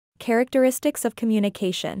Characteristics of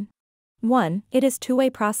communication. 1. It is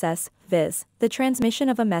two-way process, viz., the transmission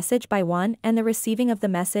of a message by one and the receiving of the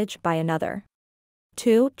message by another.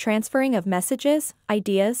 2. Transferring of messages,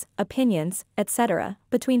 ideas, opinions, etc.,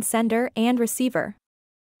 between sender and receiver.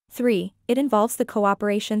 3. It involves the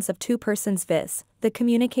cooperations of two persons, viz., the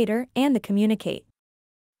communicator and the communicate.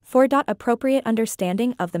 4. Appropriate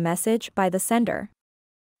understanding of the message by the sender.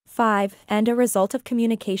 5. And a result of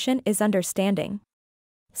communication is understanding.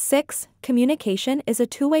 6. Communication is a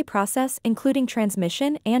two-way process including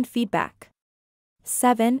transmission and feedback.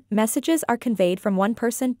 7. Messages are conveyed from one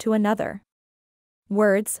person to another.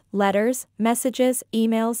 Words, letters, messages,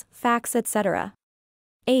 emails, fax, etc.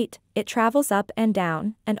 8. It travels up and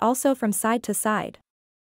down, and also from side to side.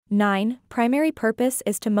 9. Primary purpose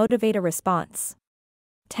is to motivate a response.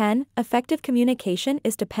 10. Effective communication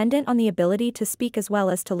is dependent on the ability to speak as well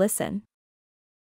as to listen.